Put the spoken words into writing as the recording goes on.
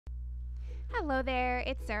Hello there,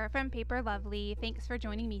 it's Sarah from Paper Lovely. Thanks for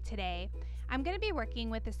joining me today. I'm going to be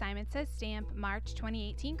working with the Simon Says Stamp March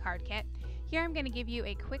 2018 card kit. Here I'm going to give you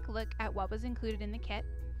a quick look at what was included in the kit.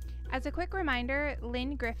 As a quick reminder,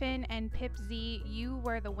 Lynn Griffin and Pip Z, you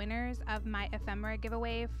were the winners of my ephemera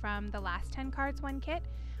giveaway from the last 10 cards one kit.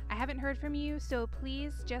 I haven't heard from you, so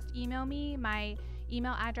please just email me. My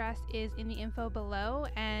email address is in the info below,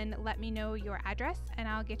 and let me know your address and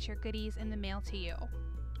I'll get your goodies in the mail to you.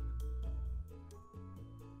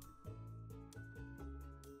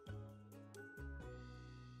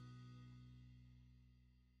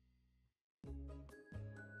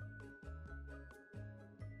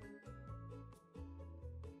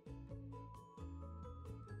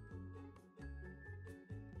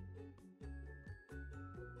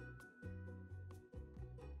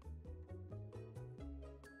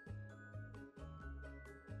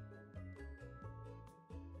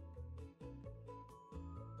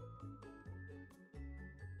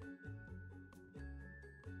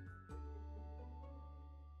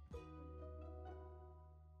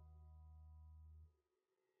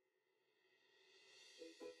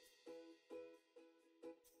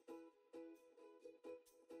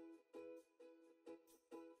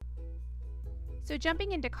 So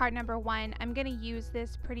jumping into card number 1, I'm going to use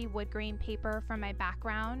this pretty wood grain paper for my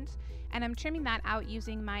background, and I'm trimming that out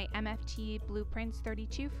using my MFT Blueprints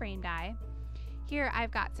 32 frame die. Here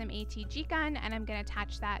I've got some ATG gun, and I'm going to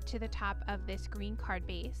attach that to the top of this green card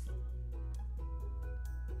base.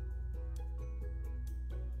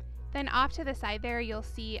 Then off to the side there, you'll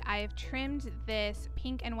see I've trimmed this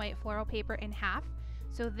pink and white floral paper in half.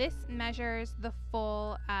 So this measures the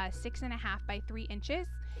full 6.5 by 3 inches,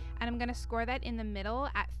 and I'm going to score that in the middle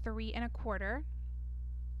at 3 1/4.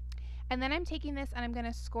 And then I'm taking this and I'm going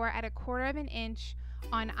to score at 1/4 inch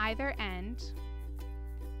on either end.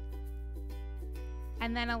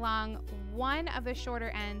 And then along one of the shorter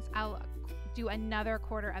ends, I'll do another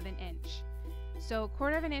 1/4 inch. So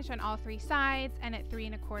 1/4 inch on all 3 sides and at 3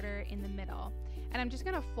 1/4 in the middle. And I'm just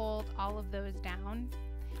going to fold all of those down.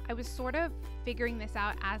 I was sort of figuring this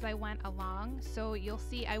out as I went along, so you'll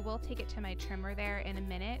see I will take it to my trimmer there in a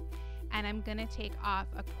minute, and I'm going to take off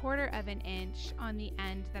 1/4 inch on the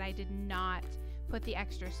end that I did not put the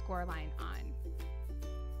extra score line on.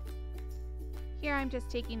 Here I'm just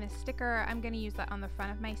taking the sticker. I'm going to use that on the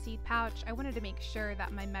front of my seed pouch. I wanted to make sure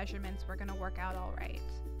that my measurements were going to work out all right.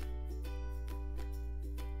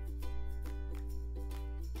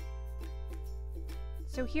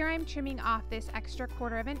 So here I'm trimming off this extra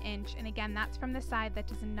 1/4 inch, and again, that's from the side that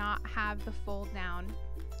does not have the fold down.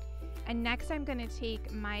 And next I'm going to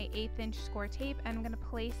take my 1/8 inch score tape and I'm going to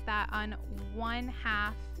place that on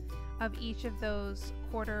 1/2 of each of those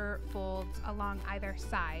 1/4 folds along either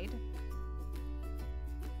side.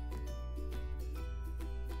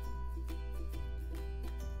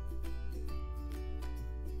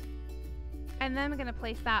 And then I'm going to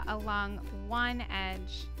place that along one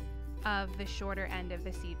edge of the shorter end of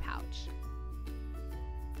the seed pouch.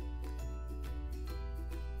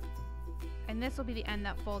 And this will be the end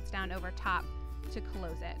that folds down over top to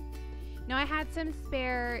close it. Now I had some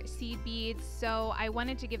spare seed beads, so I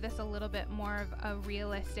wanted to give this a little bit more of a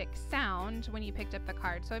realistic sound when you picked up the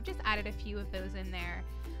card. So I've just added a few of those in there.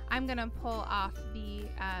 I'm gonna pull off the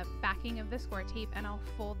backing of the score tape and I'll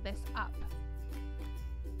fold this up.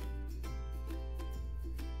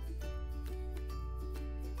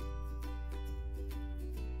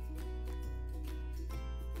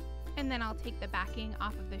 And then I'll take the backing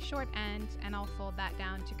off of the short end and I'll fold that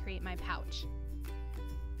down to create my pouch.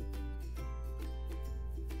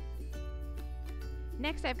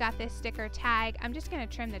 Next I've got this sticker tag. I'm just going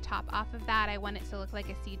to trim the top off of that. I want it to look like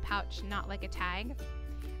a seed pouch, not like a tag.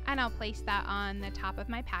 And I'll place that on the top of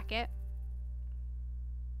my packet.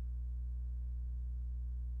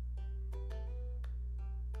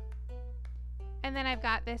 And then I've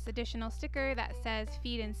got this additional sticker that says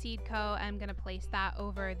Feed and Seed Co. I'm going to place that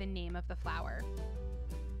over the name of the flower.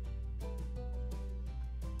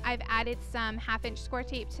 I've added some 1/2 inch score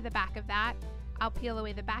tape to the back of that. I'll peel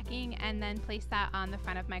away the backing and then place that on the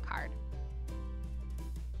front of my card.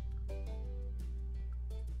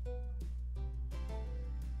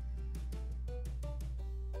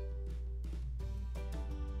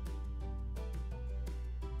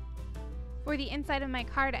 For the inside of my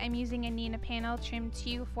card, I'm using a Neenah panel trimmed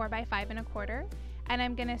to 4 by 5 1/4, and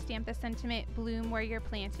I'm going to stamp the sentiment Bloom Where You're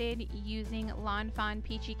Planted using Lawn Fawn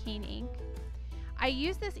Peachy Cane ink. I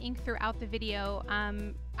used this ink throughout the video.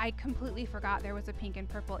 I completely forgot there was a pink and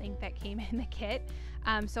purple ink that came in the kit,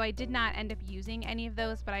 so I did not end up using any of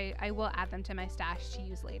those, but I will add them to my stash to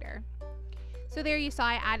use later. So there you saw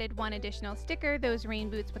I added one additional sticker, those rain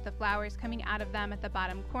boots with the flowers coming out of them at the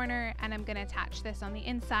bottom corner, and I'm going to attach this on the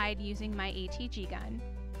inside using my ATG gun.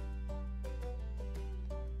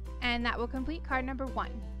 And that will complete card number 1.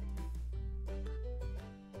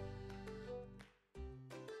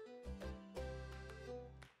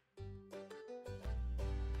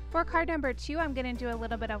 For card number 2, I'm going to do a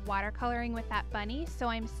little bit of watercoloring with that bunny, so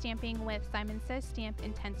I'm stamping with Simon Says Stamp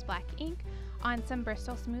Intense Black ink on some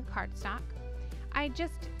Bristol Smooth cardstock. I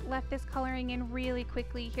just left this coloring in really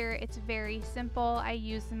quickly here. It's very simple. I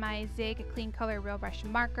use my Zig Clean Color Real Brush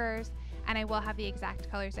markers, and I will have the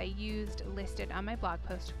exact colors I used listed on my blog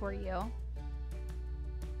post for you.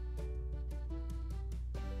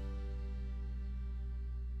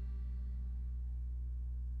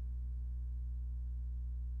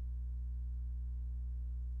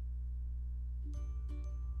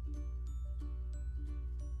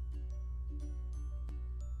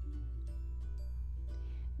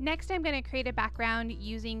 Next, I'm going to create a background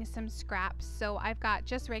using some scraps. So I've got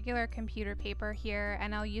just regular computer paper here,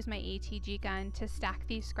 and I'll use my ATG gun to stack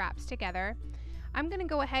these scraps together. I'm going to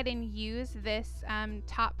go ahead and use this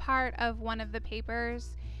top part of one of the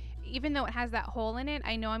papers. Even though it has that hole in it,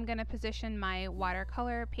 I know I'm going to position my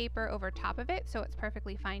watercolor paper over top of it, so it's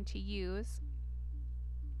perfectly fine to use.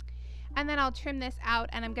 And then I'll trim this out,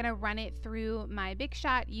 and I'm going to run it through my Big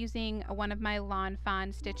Shot using one of my Lawn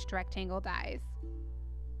Fawn stitched rectangle dies.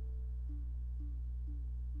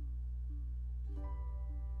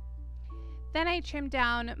 Then I trimmed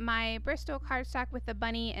down my Bristol cardstock with the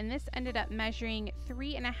bunny, and this ended up measuring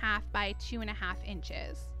 3.5 by 2.5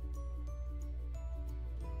 inches.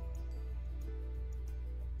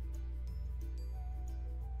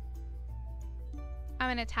 I'm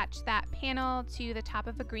going to attach that panel to the top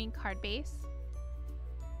of a green card base.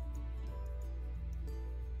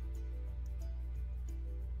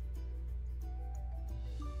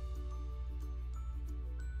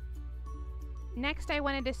 Next, I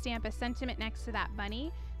wanted to stamp a sentiment next to that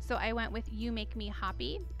bunny, so I went with You Make Me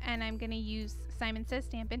Hoppy, and I'm going to use Simon Says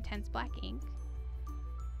Stamp Intense Black ink.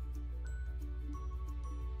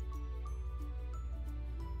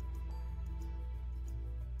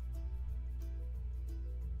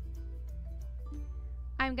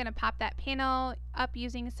 I'm going to pop that panel up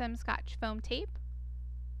using some Scotch foam tape.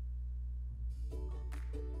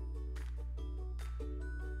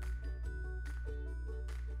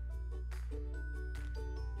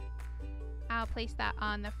 I'll place that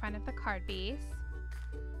on the front of the card base.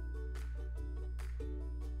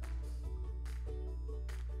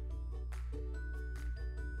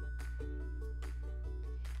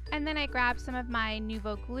 And then I grabbed some of my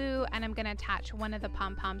Nuvo glue, and I'm going to attach one of the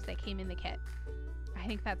pom-poms that came in the kit. I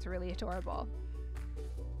think that's really adorable.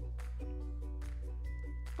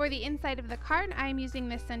 For the inside of the card, I'm using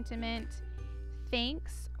this sentiment,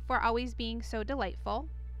 Thanks for Always Being So Delightful.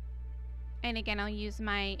 And again, I'll use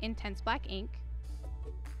my Intense Black ink.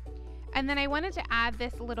 And then I wanted to add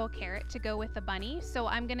this little carrot to go with the bunny, so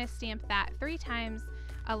I'm going to stamp that 3 times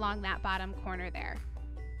along that bottom corner there.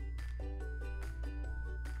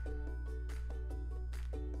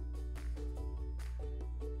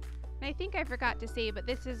 And I think I forgot to say, but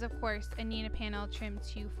this is of course a Neenah panel trimmed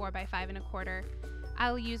to 4 by 5 1/4.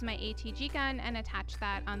 I'll use my ATG gun and attach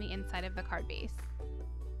that on the inside of the card base.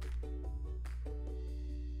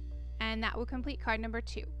 And that will complete card number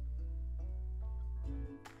 2.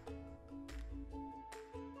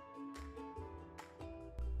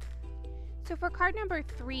 So for card number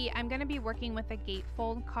 3, I'm going to be working with a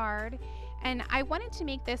gatefold card, and I wanted to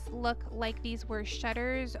make this look like these were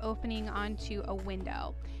shutters opening onto a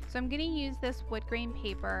window. So I'm going to use this wood grain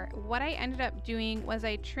paper. What I ended up doing was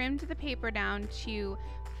I trimmed the paper down to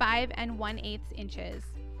 5 1/8 inches.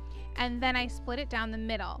 And then I split it down the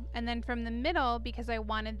middle. And then from the middle, because I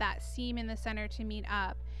wanted that seam in the center to meet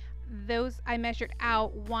up, I measured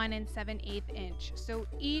out 1 7/8 inch. So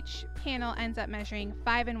each panel ends up measuring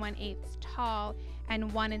 5 1/8 tall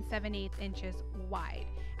and 1 7/8 inches wide.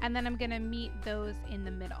 And then I'm going to meet those in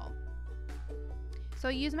the middle. So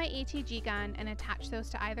I'll use my ATG gun and attach those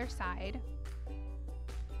to either side.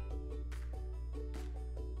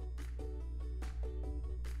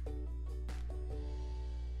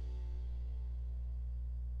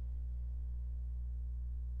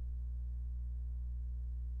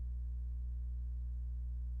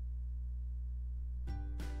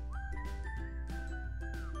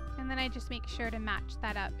 And then I just make sure to match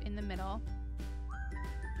that up in the middle.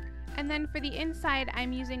 And then for the inside,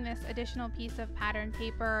 I'm using this additional piece of pattern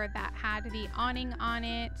paper that had the awning on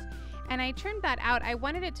it, and I trimmed that out. I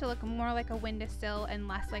wanted it to look more like a windowsill and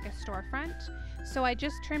less like a storefront. So I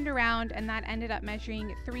just trimmed around, and that ended up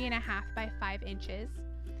measuring 3.5 by 5 inches.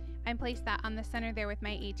 I placed that on the center there with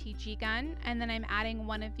my ATG gun, and then I'm adding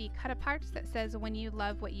one of the cut-aparts that says, "When you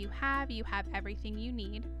love what you have everything you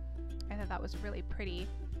need." I thought that was really pretty.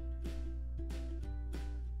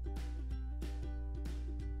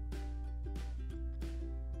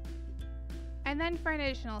 And then for an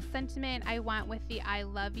additional sentiment, I went with the "I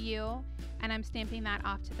love you," and I'm stamping that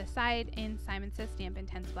off to the side in Simon Says Stamp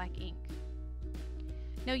Intense Black ink.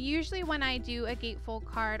 Now usually when I do a gatefold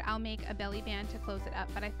card, I'll make a belly band to close it up,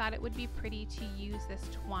 but I thought it would be pretty to use this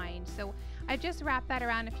twine. So I just wrapped that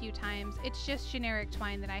around a few times. It's just generic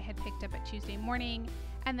twine that I had picked up at Tuesday morning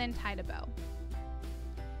and then tied a bow.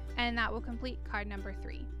 And that will complete card number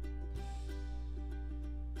 3.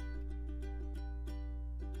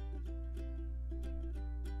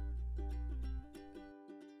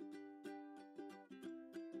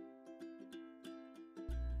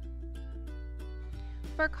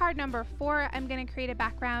 For card number 4, I'm going to create a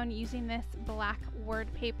background using this black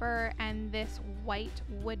word paper and this white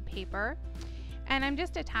wood paper. And I'm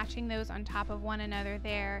just attaching those on top of one another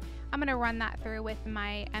there. I'm going to run that through with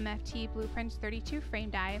my MFT Blueprints 32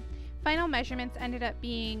 frame die. Final measurements ended up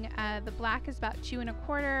being the black is about 2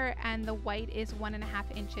 1/4 and the white is 1.5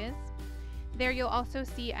 inches. There you'll also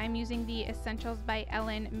see I'm using the Essentials by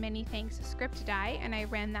Ellen Many Thanks script die, and I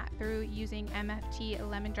ran that through using MFT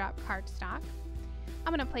Lemon Drop cardstock.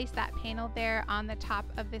 I'm going to place that panel there on the top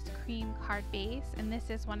of this cream card base, and this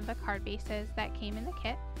is one of the card bases that came in the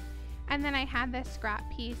kit. And then I had this scrap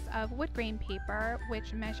piece of wood grain paper,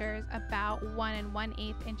 which measures about 1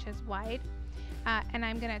 1/8 inches wide, and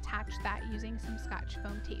I'm going to attach that using some Scotch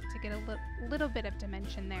foam tape to get a little bit of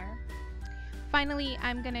dimension there. Finally,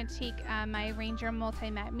 I'm going to take my Ranger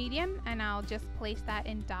Multi-Matte Medium, and I'll just place that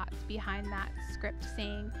in dots behind that script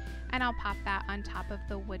saying, and I'll pop that on top of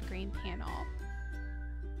the wood grain panel.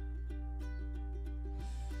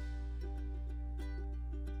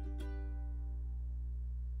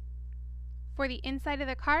 For the inside of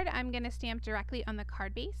the card, I'm going to stamp directly on the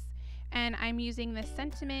card base, and I'm using the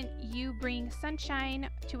sentiment, "You bring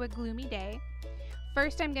sunshine to a gloomy day."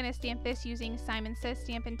 First, I'm going to stamp this using Simon Says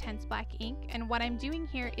Stamp Intense Black ink, and what I'm doing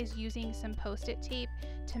here is using some Post-it tape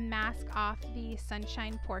to mask off the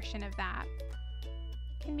sunshine portion of that.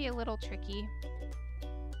 It can be a little tricky.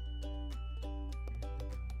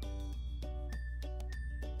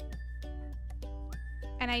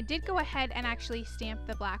 And I did go ahead and actually stamp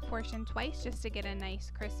the black portion twice just to get a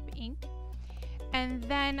nice crisp ink. And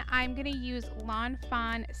then I'm going to use Lawn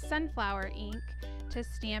Fawn Sunflower ink to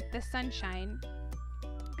stamp the sunshine.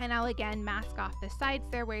 And I'll again mask off the sides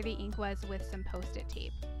there where the ink was with some Post-it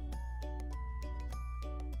tape.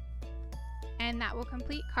 And that will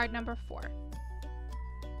complete card number 4.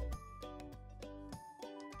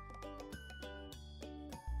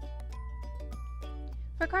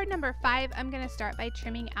 For card number 5, I'm going to start by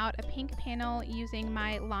trimming out a pink panel using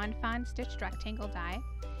my Lawn Fawn Stitched Rectangle die.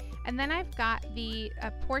 And then I've got a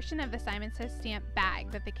portion of the Simon Says Stamp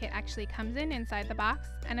bag that the kit actually comes in inside the box,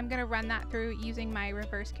 and I'm going to run that through using my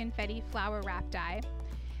Reverse Confetti Flower Wrap die.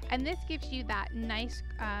 And this gives you that nice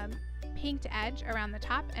pinked edge around the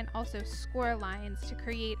top and also score lines to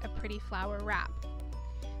create a pretty flower wrap.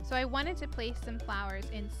 So I wanted to place some flowers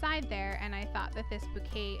inside there, and I thought that this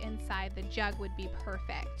bouquet inside the jug would be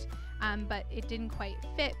perfect, but it didn't quite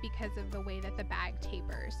fit because of the way that the bag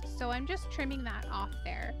tapers. So I'm just trimming that off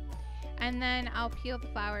there, and then I'll peel the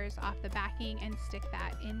flowers off the backing and stick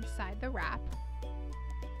that inside the wrap.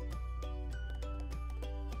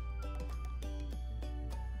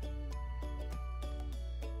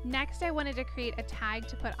 Next, I wanted to create a tag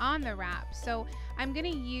to put on the wrap, so I'm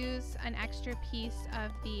going to use an extra piece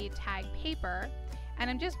of the tag paper, and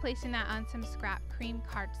I'm just placing that on some scrap cream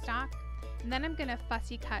cardstock, and then I'm going to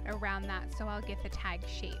fussy cut around that so I'll get the tag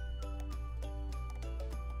shape.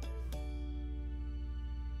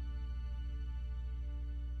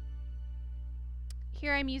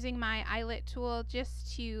 Here I'm using my eyelet tool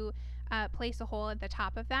just to place a hole at the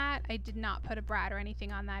top of that. I did not put a brad or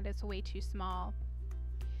anything on that, it's way too small.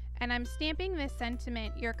 And I'm stamping this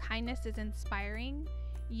sentiment, "Your kindness is inspiring,"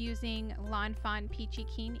 using Lawn Fawn Peachy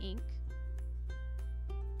Keen ink.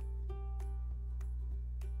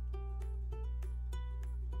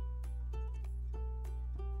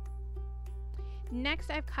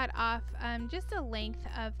 Next, I've cut off just a length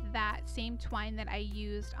of that same twine that I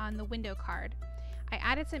used on the window card. I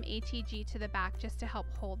added some ATG to the back just to help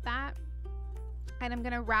hold that. And I'm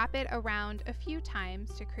going to wrap it around a few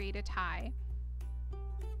times to create a tie.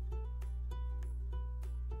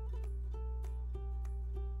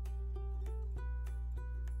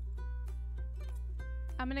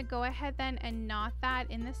 I'm going to go ahead then and knot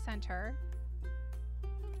that in the center.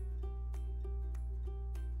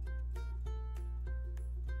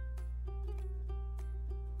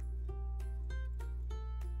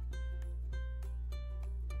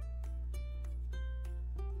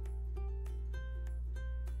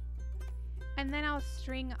 And then I'll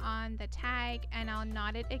string on the tag and I'll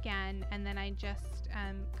knot it again, and then I just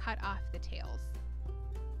cut off the tails.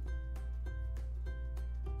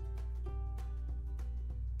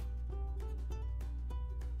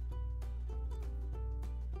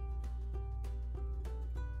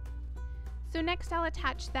 So next I'll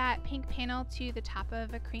attach that pink panel to the top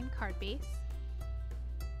of a cream card base.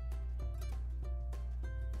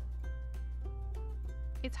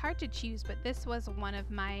 It's hard to choose, but this was one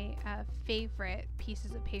of my favorite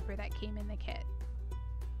pieces of paper that came in the kit.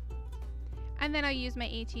 And then I'll use my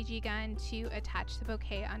ATG gun to attach the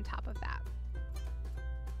bouquet on top of that.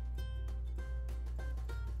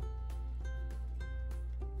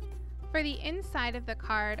 For the inside of the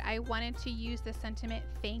card, I wanted to use the sentiment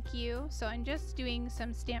 "thank you," so I'm just doing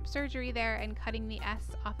some stamp surgery there and cutting the S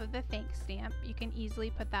off of the thanks stamp. You can easily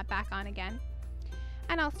put that back on again.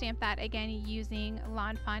 And I'll stamp that again using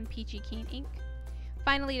Lawn Fawn Peachy Keen ink.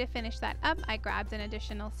 Finally, to finish that up, I grabbed an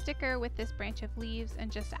additional sticker with this branch of leaves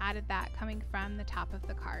and just added that coming from the top of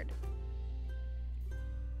the card.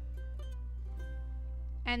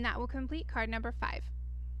 And that will complete card number 5.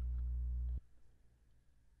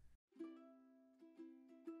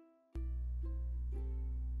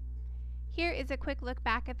 Here is a quick look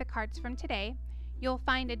back at the cards from today. You'll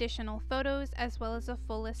find additional photos as well as a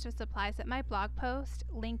full list of supplies at my blog post,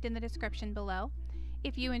 linked in the description below.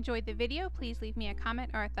 If you enjoyed the video, please leave me a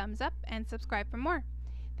comment or a thumbs up and subscribe for more.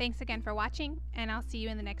 Thanks again for watching, and I'll see you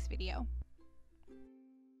in the next video.